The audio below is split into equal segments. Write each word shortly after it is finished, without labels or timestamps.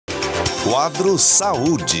Quadro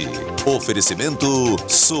Saúde. Oferecimento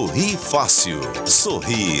Sorri Fácil.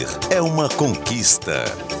 Sorrir é uma conquista.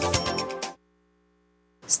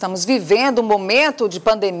 Estamos vivendo um momento de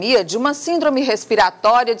pandemia de uma síndrome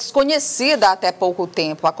respiratória desconhecida até pouco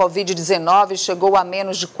tempo. A Covid-19 chegou a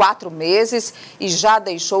menos de 4 meses e já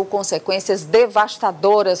deixou consequências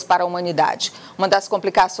devastadoras para a humanidade. Uma das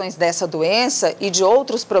complicações dessa doença e de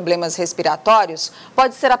outros problemas respiratórios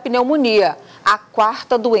pode ser a pneumonia, a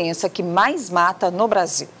quarta doença que mais mata no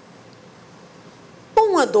Brasil.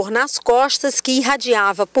 Com uma dor nas costas que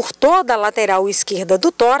irradiava por toda a lateral esquerda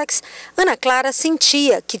do tórax, Ana Clara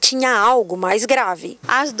sentia que tinha algo mais grave.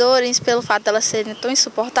 As dores, pelo fato de elas serem tão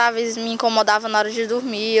insuportáveis, me incomodavam na hora de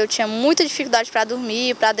dormir. Eu tinha muita dificuldade para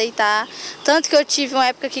dormir, para deitar. Tanto que eu tive uma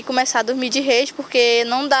época que comecei a dormir de rede, porque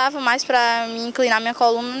não dava mais para me inclinar minha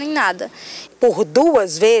coluna nem nada. Por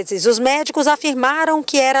 2 vezes, os médicos afirmaram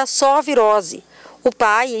que era só virose. O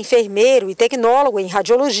pai, enfermeiro e tecnólogo em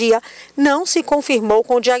radiologia, não se conformou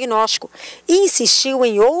com o diagnóstico e insistiu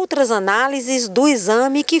em outras análises do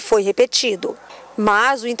exame que foi repetido.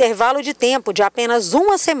 Mas o intervalo de tempo de apenas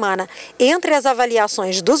 1 semana entre as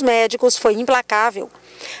avaliações dos médicos foi implacável.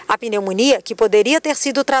 A pneumonia, que poderia ter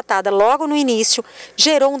sido tratada logo no início,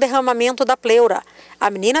 gerou um derramamento da pleura.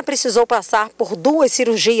 A menina precisou passar por 2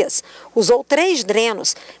 cirurgias, usou 3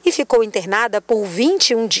 drenos e ficou internada por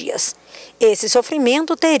 21 dias. Esse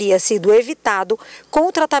sofrimento teria sido evitado com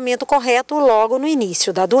o tratamento correto logo no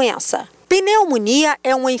início da doença. Pneumonia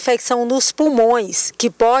é uma infecção nos pulmões que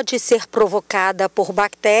pode ser provocada por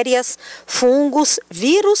bactérias, fungos,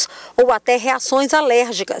 vírus ou até reações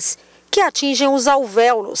alérgicas que atingem os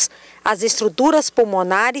alvéolos, as estruturas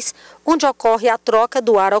pulmonares, onde ocorre a troca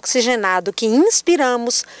do ar oxigenado que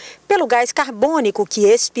inspiramos pelo gás carbônico que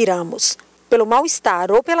expiramos. Pelo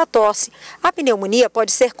mal-estar ou pela tosse, a pneumonia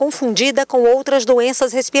pode ser confundida com outras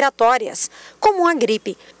doenças respiratórias, como a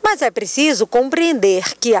gripe. Mas é preciso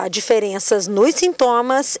compreender que há diferenças nos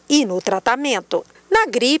sintomas e no tratamento. Na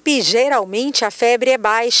gripe, geralmente a febre é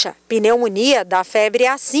baixa. Pneumonia dá febre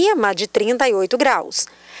acima de 38 graus.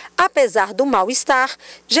 Apesar do mal-estar,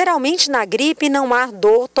 geralmente na gripe não há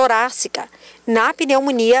dor torácica. Na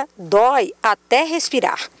pneumonia, dói até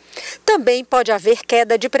respirar. Também pode haver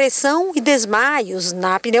queda de pressão e desmaios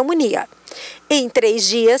na pneumonia. Em 3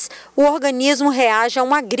 dias, o organismo reage a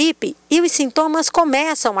uma gripe e os sintomas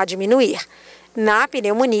começam a diminuir. Na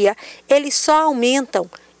pneumonia, eles só aumentam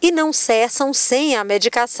e não cessam sem a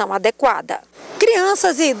medicação adequada.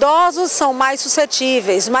 Crianças e idosos são mais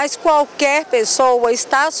suscetíveis, mas qualquer pessoa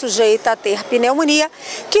está sujeita a ter pneumonia,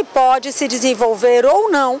 que pode se desenvolver ou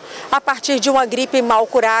não a partir de uma gripe mal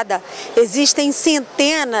curada. Existem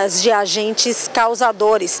centenas de agentes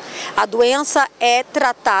causadores. A doença é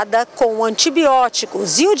tratada com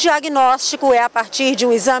antibióticos e o diagnóstico é a partir de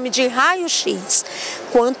um exame de raio-x.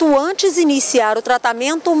 Quanto antes iniciar o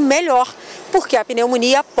tratamento, melhor, porque a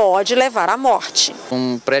pneumonia pode levar à morte.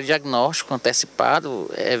 Um pré-diagnóstico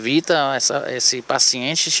antecipado evita esse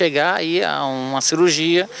paciente chegar aí a uma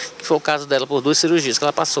cirurgia, que foi o caso dela por 2 cirurgias que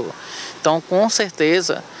ela passou. Então, com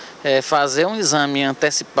certeza, fazer um exame,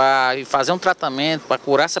 antecipar e fazer um tratamento para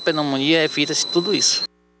curar essa pneumonia evita-se tudo isso.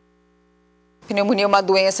 Pneumonia é uma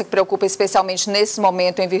doença que preocupa especialmente nesse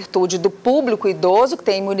momento em virtude do público idoso, que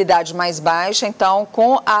tem imunidade mais baixa. Então,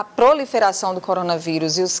 com a proliferação do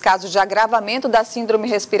coronavírus e os casos de agravamento da síndrome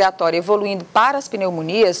respiratória evoluindo para as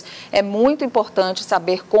pneumonias, é muito importante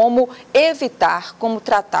saber como evitar, como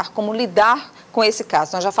tratar, como lidar com esse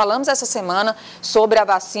caso. Nós já falamos essa semana sobre a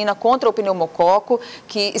vacina contra o pneumococo,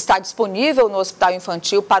 que está disponível no Hospital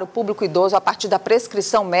Infantil para o público idoso a partir da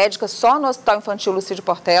prescrição médica, só no Hospital Infantil Lucídio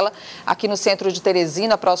Portela, aqui no centro de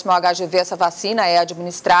Teresina, próximo ao HGV, essa vacina é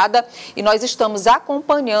administrada. E nós estamos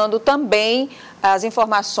acompanhando também as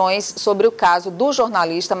informações sobre o caso do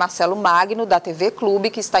jornalista Marcelo Magno, da TV Clube,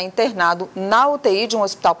 que está internado na UTI de um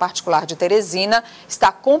hospital particular de Teresina,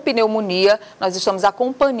 está com pneumonia. Nós estamos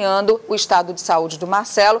acompanhando o estado de saúde do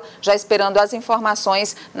Marcelo, já esperando as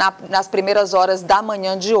informações nas primeiras horas da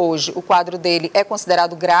manhã de hoje. O quadro dele é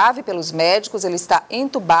considerado grave pelos médicos, ele está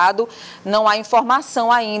entubado, não há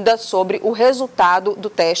informação ainda sobre o resultado do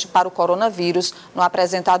teste para o coronavírus no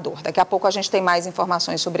apresentador. Daqui a pouco a gente tem mais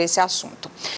informações sobre esse assunto.